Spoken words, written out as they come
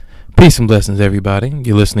Peace and blessings, everybody.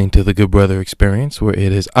 You're listening to the Good Brother Experience, where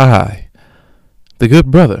it is I, the Good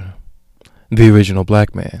Brother, the original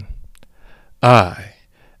black man. I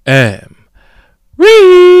am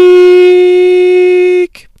Reek.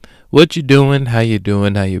 What you doing? How you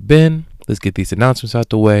doing? How you been? Let's get these announcements out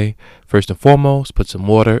the way. First and foremost, put some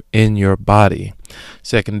water in your body.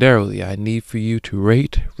 Secondarily, I need for you to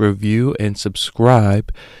rate, review, and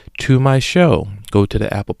subscribe to my show. Go to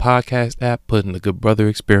the Apple Podcast app, put in the Good Brother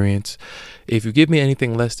Experience. If you give me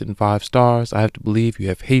anything less than 5 stars, I have to believe you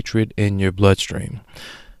have hatred in your bloodstream.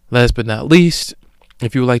 Last but not least,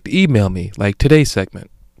 if you would like to email me, like today's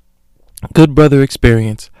segment,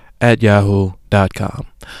 goodbrotherexperience@yahoo.com.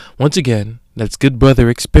 Once again, that's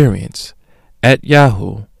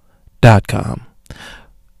goodbrotherexperience@yahoo.com.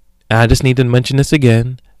 And I just need to mention this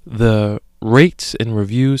again. The rates and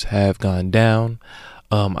reviews have gone down.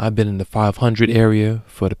 I've been in the 500 area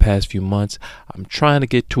for the past few months. I'm trying to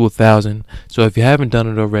get to 1,000. So if you haven't done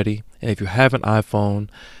it already, and if you have an iPhone,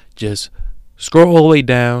 just scroll all the way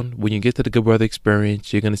down. When you get to the Good Brother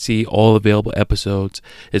Experience, you're going to see all available episodes.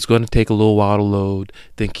 It's going to take a little while to load.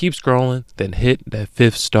 Then keep scrolling. Then hit that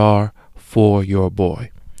 5th star for your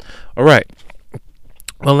boy. All right.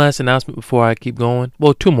 One last announcement before I keep going.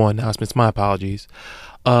 Well, 2 more announcements. My apologies.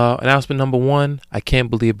 Announcement number 1, I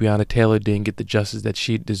can't believe Breonna Taylor didn't get the justice that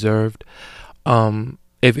she deserved.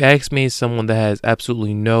 If you ask me, as someone that has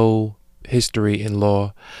absolutely no history in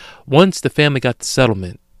law, once the family got the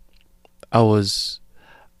settlement, I wasn't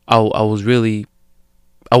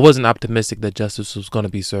optimistic that justice was going to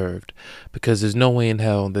be served, because there's no way in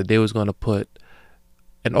hell that they was going to put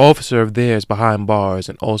an officer of theirs behind bars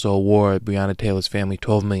and also award Breonna Taylor's family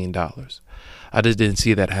 $12 million. I just didn't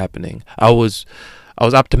see that happening. I was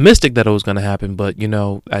optimistic that it was going to happen, but,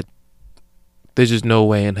 there's just no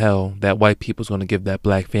way in hell that white people's going to give that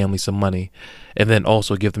black family some money and then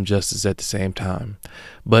also give them justice at the same time.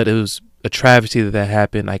 But it was a travesty that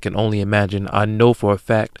happened. I can only imagine. I know for a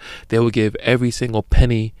fact they would give every single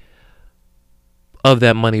penny of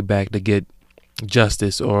that money back to get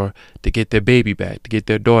justice, or to get their baby back, to get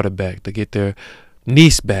their daughter back, to get their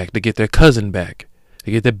niece back, to get their cousin back, to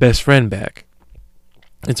get their best friend back.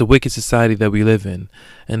 It's a wicked society that we live in,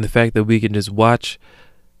 and the fact that we can just watch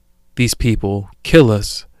these people kill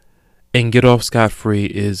us and get off scot-free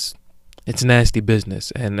it's nasty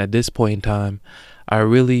business. And at this point in time, I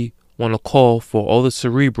really want to call for all the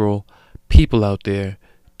cerebral people out there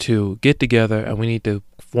to get together, and we need to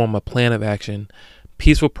form a plan of action.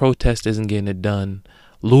 Peaceful protest isn't getting it done.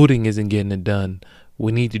 Looting isn't getting it done.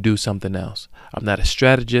 We need to do something else. I'm not a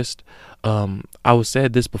strategist. I was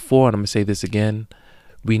said this before, and I'm going to say this again.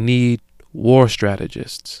 We need war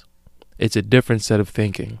strategists. It's a different set of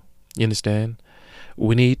thinking. You understand?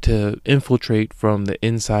 We need to infiltrate from the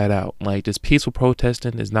inside out. Like, this peaceful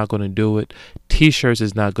protesting is not going to do it. T-shirts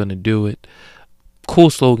is not going to do it.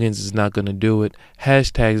 Cool slogans is not going to do it.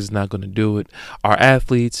 Hashtags is not going to do it. Our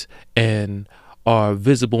athletes and our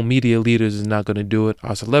visible media leaders is not going to do it.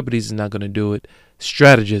 Our celebrities is not going to do it.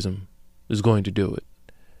 Strategism is going to do it.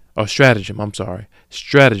 Or stratagem, I'm sorry.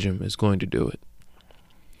 Stratagem is going to do it.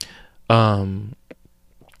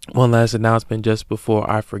 One last announcement just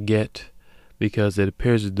before I forget, because it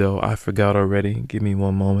appears as though I forgot already. Give me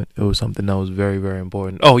one moment. It was something that was very, very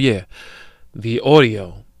important. Oh, yeah. The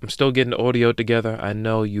audio. I'm still getting the audio together. I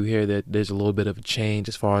know you hear that there's a little bit of a change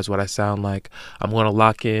as far as what I sound like. I'm going to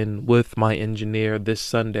lock in with my engineer this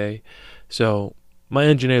Sunday. So my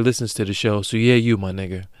engineer listens to the show. So yeah, you, my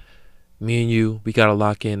nigga. Me and you, we got to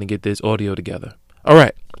lock in and get this audio together. All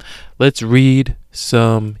right. Let's read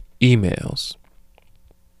some emails.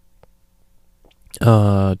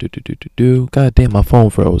 God damn, my phone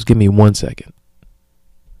froze. Give me 1 second.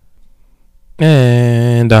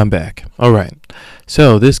 And I'm back. All right.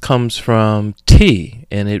 So this comes from T,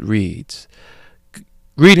 and it reads,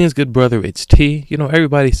 "Greetings, good brother. It's T.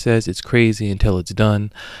 Everybody says it's crazy until it's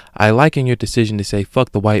done. I liken your decision to say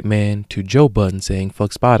fuck the white man to Joe Budden saying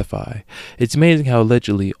fuck Spotify. It's amazing how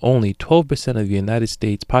allegedly only 12% of the United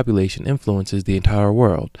States population influences the entire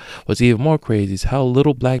world. What's even more crazy is how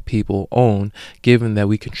little black people own, given that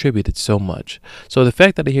we contributed so much. So the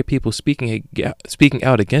fact that I hear people speaking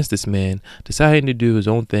out against this man deciding to do his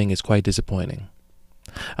own thing is quite disappointing.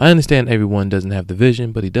 I understand everyone doesn't have the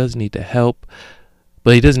vision, but he does need to help.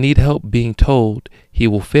 But he doesn't need help being told he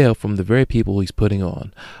will fail from the very people he's putting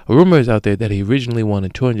on. A rumor is out there that he originally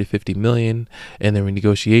wanted $250 million in the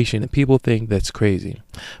renegotiation, and people think that's crazy.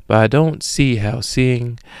 But I don't see how,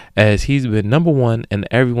 seeing as he's been number one and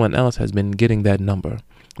everyone else has been getting that number.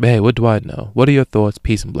 But hey, what do I know? What are your thoughts?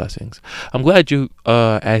 Peace and blessings." I'm glad you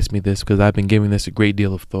asked me this, because I've been giving this a great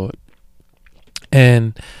deal of thought.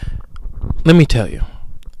 And let me tell you,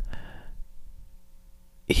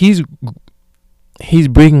 he's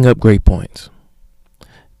bringing up great points.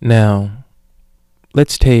 Now,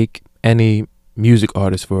 let's take any music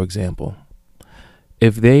artist, for example.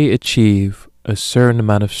 If they achieve a certain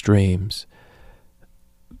amount of streams,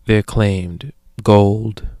 they're claimed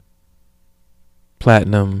gold,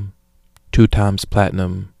 platinum, 2 times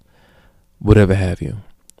platinum, whatever have you.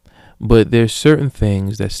 But there's certain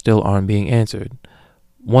things that still aren't being answered.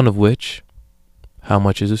 One of which, how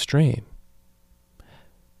much is a stream?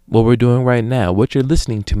 What we're doing right now, what you're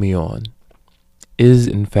listening to me on, is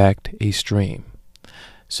in fact a stream.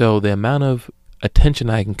 So the amount of attention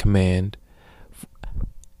I can command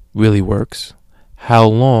really works. How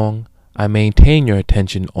long I maintain your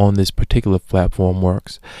attention on this particular platform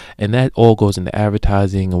works. And that all goes into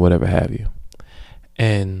advertising or whatever have you.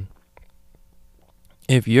 And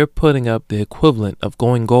if you're putting up the equivalent of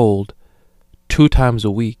going gold 2 times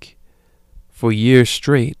a week for years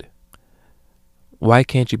straight, why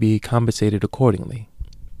can't you be compensated accordingly?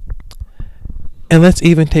 And let's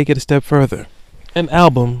even take it a step further. An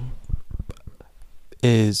album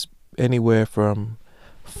is anywhere from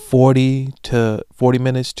 40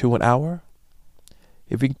 minutes to an hour.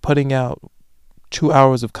 If you're putting out 2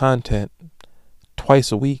 hours of content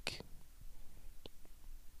twice a week,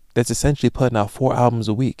 that's essentially putting out 4 albums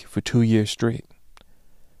a week for 2 years straight.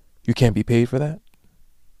 You can't be paid for that.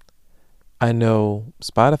 I know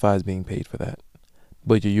Spotify is being paid for that,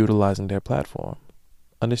 but you're utilizing their platform.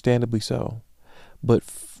 Understandably so. But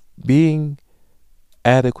being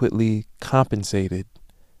adequately compensated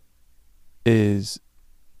is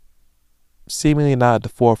seemingly not at the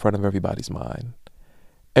forefront of everybody's mind.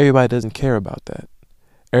 Everybody doesn't care about that.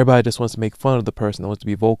 Everybody just wants to make fun of the person that wants to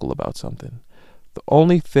be vocal about something. The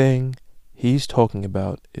only thing he's talking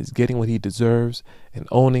about is getting what he deserves and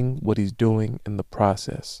owning what he's doing in the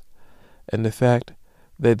process. And the fact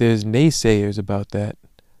that there's naysayers about that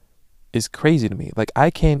is crazy to me. Like, I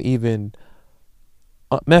can't even...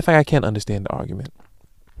 matter of fact, I can't understand the argument.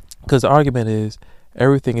 Because the argument is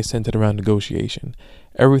everything is centered around negotiation.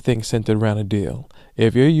 Everything is centered around a deal.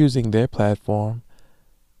 If you're using their platform,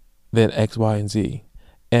 then X, Y, and Z.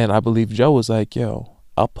 And I believe Joe was like, yo,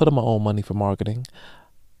 I'll put in my own money for marketing.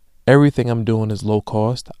 Everything I'm doing is low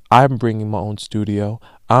cost. I'm bringing my own studio.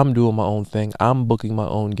 I'm doing my own thing. I'm booking my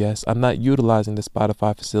own guests. I'm not utilizing the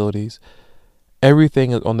Spotify facilities.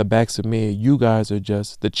 Everything is on the backs of me. You guys are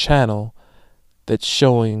just the channel that's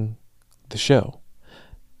showing the show.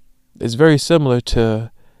 It's very similar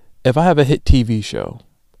to if I have a hit TV show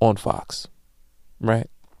on Fox, right?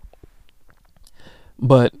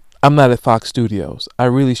 But I'm not at Fox Studios. I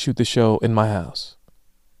really shoot the show in my house.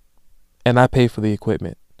 And I pay for the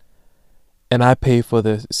equipment. And I pay for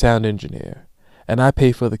the sound engineer. And I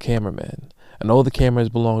pay for the cameraman. And all the cameras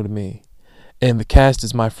belong to me. And the cast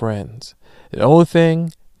is my friends. The only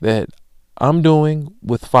thing that I'm doing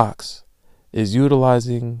with Fox is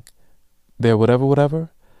utilizing their whatever.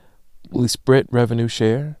 We split revenue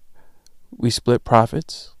share. We split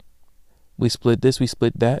profits. We split this, we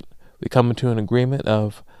split that. We come into an agreement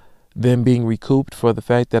of them being recouped for the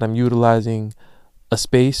fact that I'm utilizing a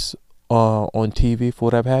space on TV for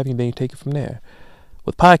whatever have you, then you take it from there.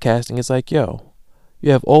 With podcasting, it's like, yo,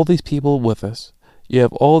 you have all these people with us. You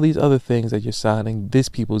have all these other things that you're signing. This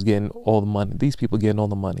people's getting all the money. These people getting all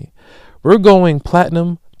the money. We're going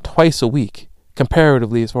platinum twice a week,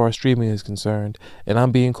 comparatively, as far as streaming is concerned. And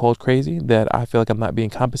I'm being called crazy that I feel like I'm not being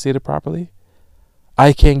compensated properly.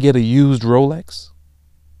 I can't get a used Rolex.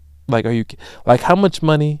 Like, how much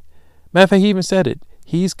money? Matter of fact, he even said it.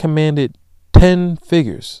 He's commanded 10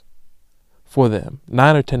 figures for them,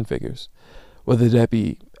 9 or 10 figures, whether that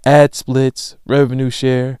be ad splits, revenue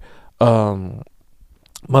share,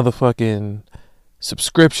 motherfucking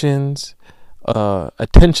subscriptions,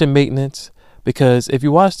 attention maintenance. Because if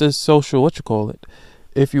you watch the social,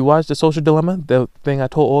 if you watch the Social Dilemma, the thing I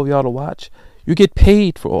told all of y'all to watch, you get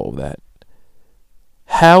paid for all of that.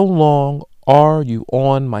 How long are you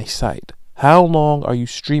on my site? How long are you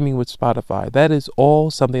streaming with Spotify? That is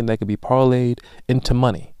all something that can be parlayed into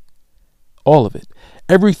money. All of it.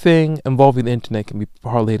 Everything involving the internet can be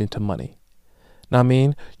parlayed into money. Now, I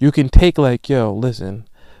mean, you can take like, yo, listen,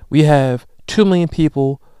 we have 2 million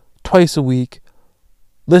people twice a week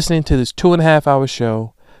listening to this 2.5 hour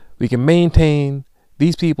show. We can maintain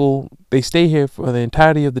these people. They stay here for the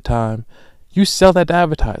entirety of the time. You sell that to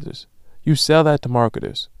advertisers. You sell that to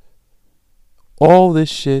marketers. All this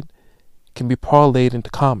shit can be parlayed into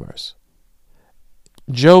commerce.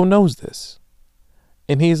 Joe knows this.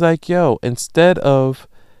 And he's like, yo, instead of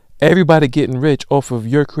everybody getting rich off of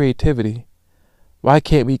your creativity, why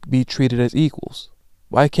can't we be treated as equals?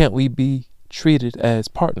 Why can't we be treated as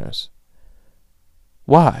partners?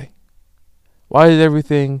 Why? Why is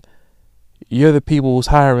everything, you're the people who's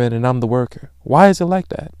hiring and I'm the worker? Why is it like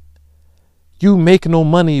that? You make no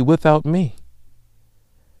money without me.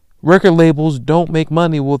 Record labels don't make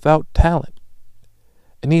money without talent.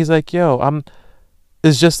 And he's like, yo,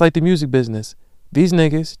 it's just like the music business. These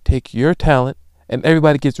niggas take your talent and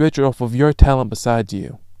everybody gets richer off of your talent besides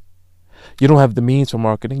you. You don't have the means for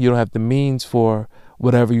marketing. You don't have the means for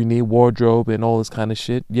whatever you need, wardrobe and all this kind of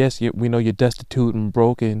shit. Yes, we know you're destitute and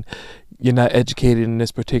broke and you're not educated in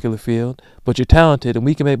this particular field, but you're talented and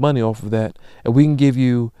we can make money off of that and we can give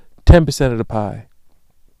you 10% of the pie.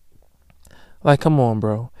 Like, come on,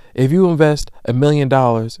 bro. If you invest $1 million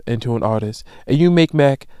into an artist and you make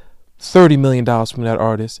back $30 million from that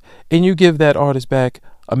artist and you give that artist back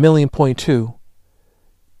 $1.2 million,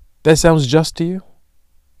 that sounds just to you?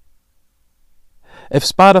 If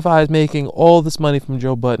Spotify is making all this money from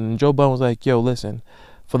Joe Budden, and Joe Budden was like, yo, listen,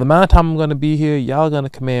 for the amount of time I'm going to be here, y'all are going to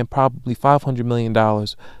command probably $500 million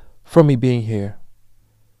from me being here.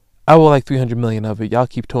 I would like 300 million of it. Y'all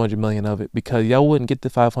keep 200 million of it because y'all wouldn't get the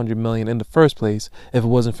 500 million in the first place if it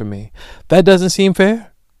wasn't for me. That doesn't seem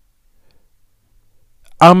fair.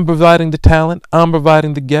 I'm providing the talent. I'm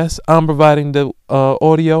providing the guests. I'm providing the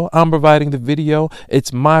audio. I'm providing the video.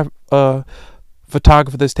 It's my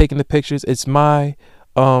photographer that's taking the pictures. It's my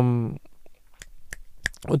what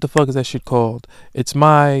the fuck is that shit called? It's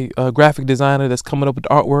my graphic designer that's coming up with the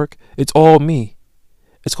artwork. It's all me.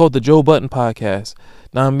 It's called the Joe Budden Podcast.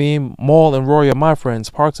 Now, I mean, Maul and Roy are my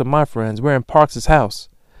friends. Parks are my friends. We're in Parks' house.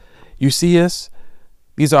 You see us?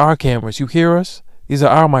 These are our cameras. You hear us? These are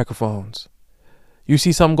our microphones. You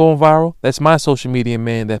see something going viral? That's my social media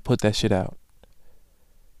man that put that shit out.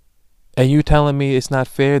 And you telling me it's not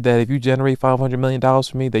fair that if you generate $500 million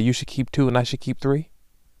for me, that you should keep 2 and I should keep 3?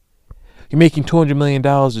 You're making $200 million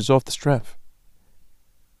just off the strength.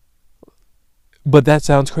 But that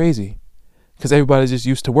sounds crazy. Because everybody's just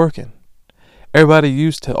used to working. Everybody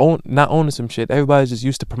used to not owning some shit. Everybody's just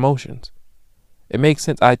used to promotions. It makes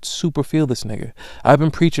sense. I super feel this nigga. I've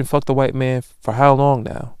been preaching fuck the white man for how long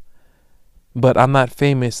now? But I'm not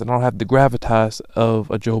famous and I don't have the gravitas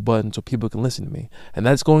of a Joe Budden so people can listen to me. And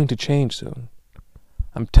that's going to change soon.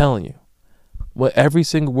 I'm telling you. What every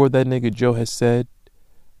single word that nigga Joe has said,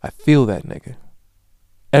 I feel that nigga.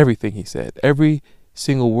 Everything he said. Every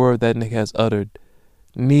single word that nigga has uttered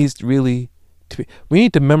needs really we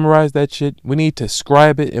need to memorize that shit. We need to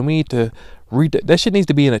scribe it, and we need to read that. That shit needs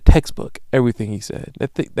to be in a textbook. Everything he said.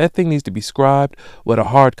 That thing needs to be scribed with a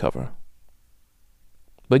hardcover.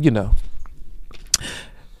 But you know,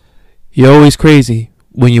 you're always crazy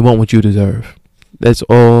when you want what you deserve. That's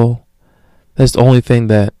all. That's the only thing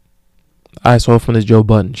that I saw from this Joe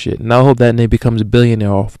Budden shit. And I hope that nigga becomes a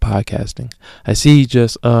billionaire off podcasting. I see he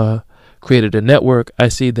just created a network. I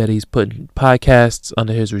see that he's putting podcasts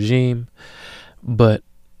under his regime. But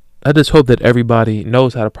I just hope that everybody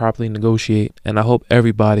knows how to properly negotiate, and I hope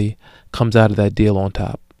everybody comes out of that deal on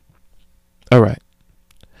top. All right.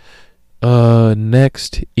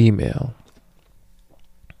 Next email.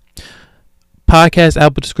 Podcast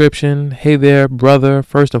album description. Hey there, brother.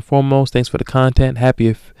 First and foremost, thanks for the content.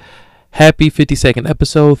 Happy 52nd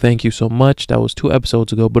episode. Thank you so much. That was 2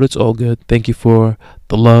 episodes ago, but it's all good. Thank you for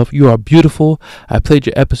the love. You are beautiful. I played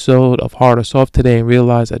your episode of Hard or Soft today and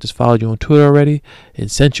realized I just followed you on Twitter already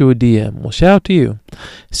and sent you a DM. Well, shout out to you.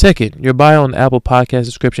 Second, your bio on the Apple Podcast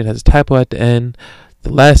description has a typo at the end.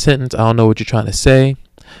 The last sentence, I don't know what you're trying to say.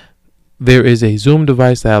 There is a Zoom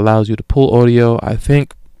device that allows you to pull audio. I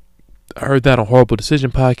think I heard that on Horrible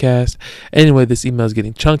Decision podcast. Anyway, this email is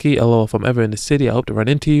getting chunky. LOL, if I'm ever in the city, I hope to run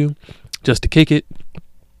into you just to kick it.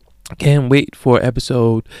 Can't wait for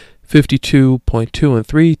episode 52.2 and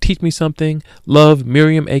 3. Teach me something. Love,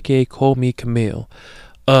 Miriam, aka Call Me Camille.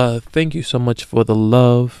 Thank you so much for the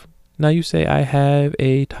love. Now you say I have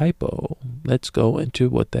a typo. Let's go into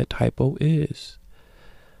what that typo is.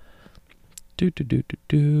 Where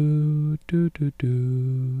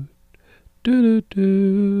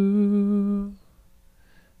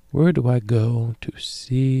do I go to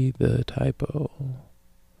see the typo?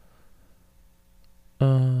 Let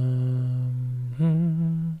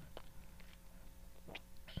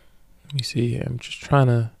me see here. I'm just trying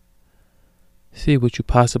to see what you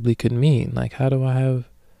possibly could mean. Like, how do I have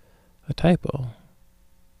a typo?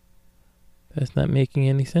 That's not making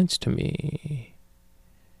any sense to me.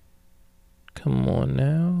 Come on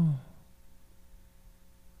now.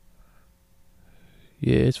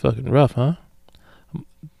 Yeah, it's fucking rough, huh?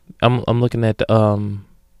 I'm looking at the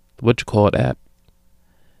app,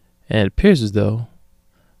 and it appears as though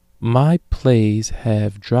my plays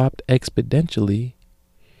have dropped exponentially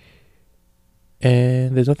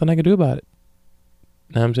and there's nothing I can do about it.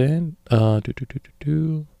 Know what I'm saying? Let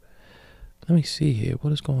me see here.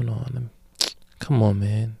 What is going on? Come on,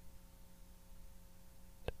 man.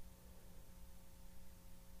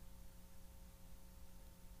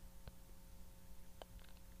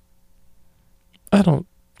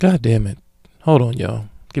 God damn it. Hold on, y'all.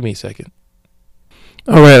 Give me a second.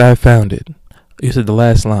 Alright, I found it. You said the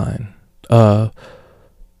last line. The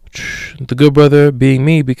good brother being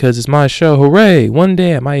me because it's my show. Hooray! One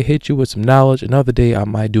day I might hit you with some knowledge. Another day I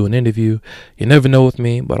might do an interview. You never know with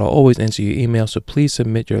me, but I'll always answer your email. So please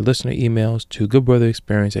submit your listener emails to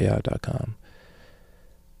goodbrotherexperience@yahoo.com.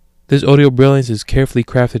 This audio brilliance is carefully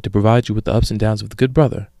crafted to provide you with the ups and downs of the good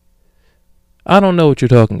brother. I don't know what you're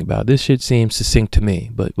talking about. This shit seems succinct to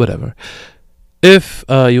me, but whatever. If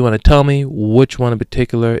you want to tell me which one in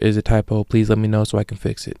particular is a typo, please let me know so I can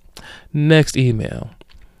fix it. Next email.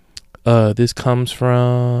 This comes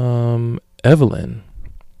from Evelyn.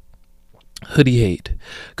 Hoodie hate.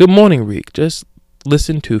 Good morning, Reek. Just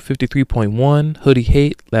listen to 53.1. Hoodie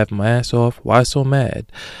hate. Laugh my ass off. Why so mad?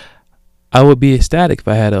 I would be ecstatic if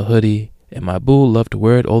I had a hoodie, and my boo loved to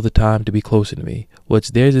wear it all the time to be closer to me. What's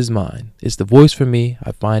theirs is mine. It's the voice for me.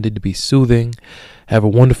 I find it to be soothing. Have a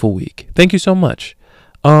wonderful week. Thank you so much.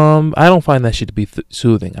 I don't find that shit to be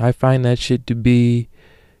soothing. I find that shit to be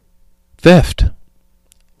theft.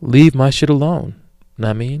 Leave my shit alone. Know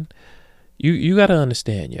what I mean? You gotta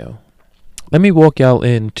understand, yo. Let me walk y'all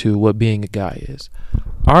into what being a guy is.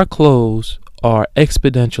 Our clothes are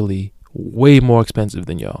exponentially way more expensive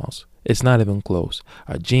than y'all's. It's not even close.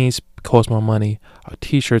 Our jeans cost more money. Our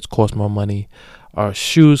t-shirts cost more money. Our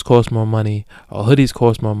shoes cost more money. Our hoodies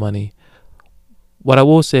cost more money. What I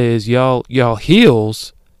will say is y'all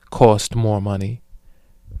heels cost more money.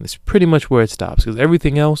 It's pretty much where it stops, because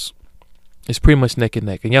everything else is pretty much neck and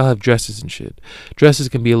neck. And y'all have dresses and shit. Dresses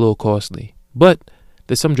can be a little costly, but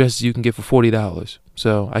there's some dresses you can get for $40.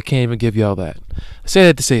 So I can't even give y'all that. I say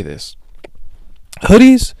that to say this.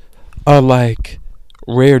 Hoodies are like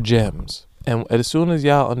rare gems. And as soon as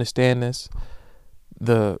y'all understand this,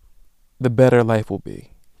 the better life will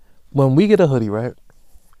be. When we get a hoodie, right,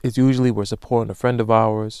 it's usually we're supporting a friend of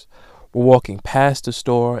ours. We're walking past the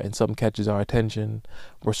store and something catches our attention.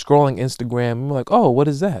 We're scrolling Instagram and we're like, oh, what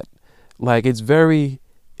is that? Like, it's very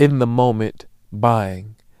in the moment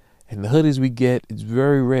buying. And the hoodies we get, it's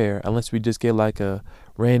very rare unless we just get like a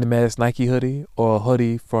random ass Nike hoodie or a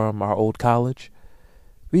hoodie from our old college.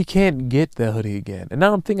 We can't get that hoodie again. And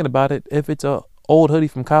now I'm thinking about it. If it's a old hoodie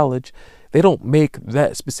from college, they don't make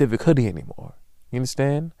that specific hoodie anymore. You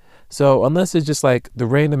understand? So unless it's just like the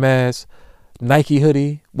random ass Nike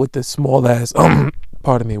hoodie with the small ass,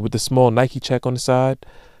 with the small Nike check on the side,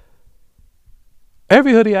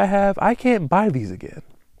 every hoodie I have, I can't buy these again.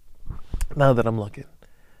 Now that I'm looking.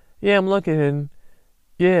 Yeah, I'm looking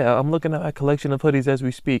at my collection of hoodies as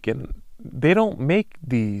we speak, and they don't make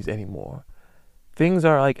these anymore. Things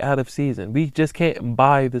are like out of season. We just can't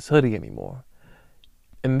buy this hoodie anymore.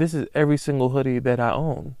 And this is every single hoodie that I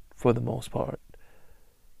own for the most part.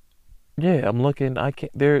 Yeah, I'm looking.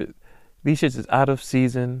 These shits is out of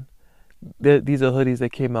season. These are hoodies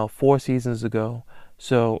that came out 4 seasons ago.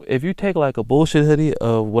 So if you take like a bullshit hoodie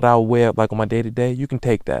of what I wear like on my day to day, you can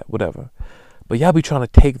take that, whatever. But y'all be trying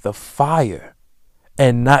to take the fire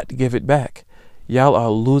and not give it back. Y'all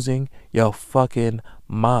are losing your fucking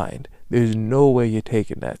mind. There's no way you're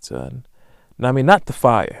taking that, son. Now, I mean, not the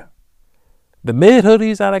fire. The mid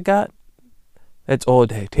hoodies that I got, that's all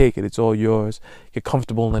day. Take it. It's all yours. You're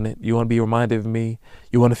comfortable in it. You want to be reminded of me.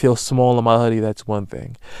 You want to feel small in my hoodie. That's one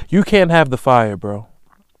thing. You can't have the fire, bro.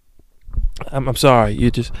 I'm sorry.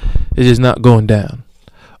 It's just not going down.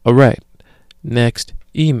 All right. Next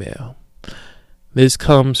email. This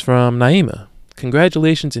comes from Naima.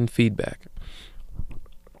 Congratulations and feedback.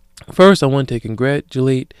 First, I want to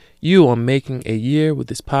congratulate you on making a year with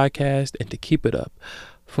this podcast and to keep it up.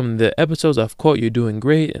 From the episodes I've caught, you're doing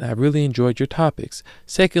great, and I really enjoyed your topics.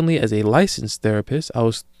 Secondly, as a licensed therapist, I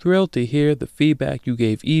was thrilled to hear the feedback you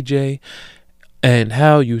gave EJ and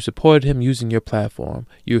how you supported him using your platform.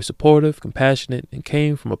 You were supportive, compassionate, and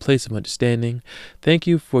came from a place of understanding. Thank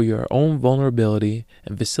you for your own vulnerability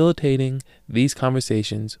and facilitating these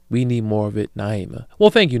conversations. We need more of it, Naima. Well,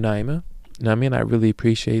 thank you, Naima. You know what I mean? I really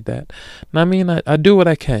appreciate that. I mean, I do what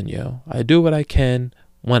I can, yo. I do what I can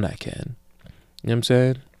when I can. You know what I'm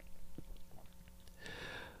saying?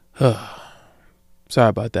 Sorry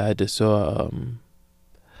about that. I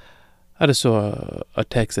just saw a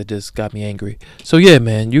text that just got me angry. So yeah,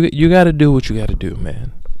 man, you gotta do what you gotta do,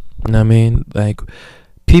 man. You know what I mean? Like,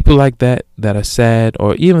 people like that are sad,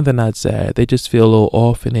 or even they're not sad, they just feel a little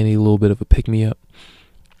off and they need a little bit of a pick me up.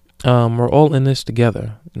 We're all in this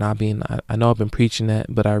together. And I know I've been preaching that,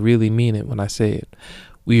 but I really mean it when I say it.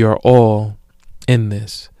 We are all in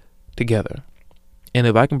this together. And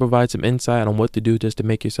if I can provide some insight on what to do just to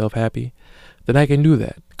make yourself happy, then I can do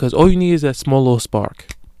that. Because all you need is that small little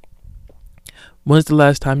spark. When's the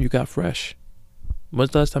last time you got fresh?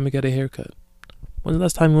 When's the last time you got a haircut? When's the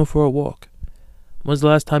last time you went for a walk? When's the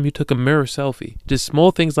last time you took a mirror selfie? Just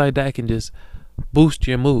small things like that can just boost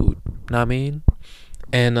your mood. Know what I mean?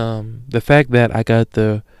 And the fact that I got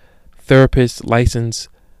the therapist license,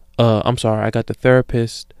 I got the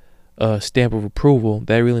therapist stamp of approval,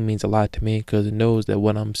 that really means a lot to me, because it knows that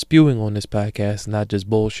what I'm spewing on this podcast is not just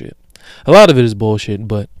bullshit. A lot of it is bullshit,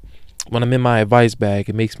 but when I'm in my advice bag,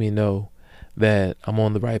 it makes me know that I'm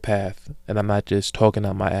on the right path and I'm not just talking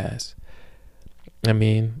out my ass. I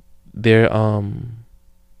mean, Joe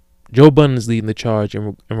Budden is leading the charge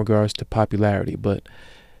in regards to popularity, but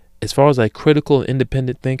as far as like critical,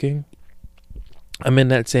 independent thinking, I'm in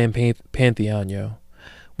that same pantheon, yo.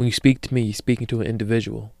 When you speak to me, you're speaking to an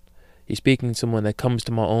individual. You're speaking to someone that comes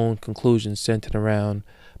to my own conclusions centered around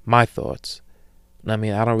my thoughts. I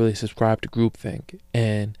mean, I don't really subscribe to groupthink.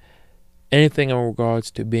 And anything in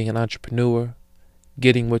regards to being an entrepreneur,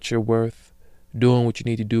 getting what you're worth, doing what you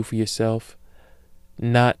need to do for yourself,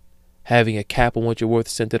 not having a cap on what you're worth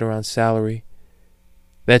centered around salary,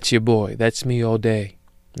 that's your boy. That's me all day.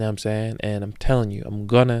 You know what I'm saying? And I'm telling you, I'm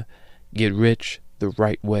gonna get rich the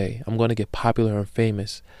right way. I'm gonna get popular and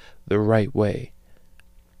famous the right way.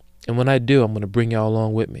 And when I do, I'm gonna bring y'all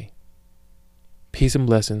along with me. Peace and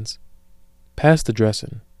blessings. Pass the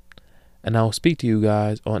dressing. And I'll speak to you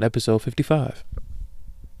guys on episode 55.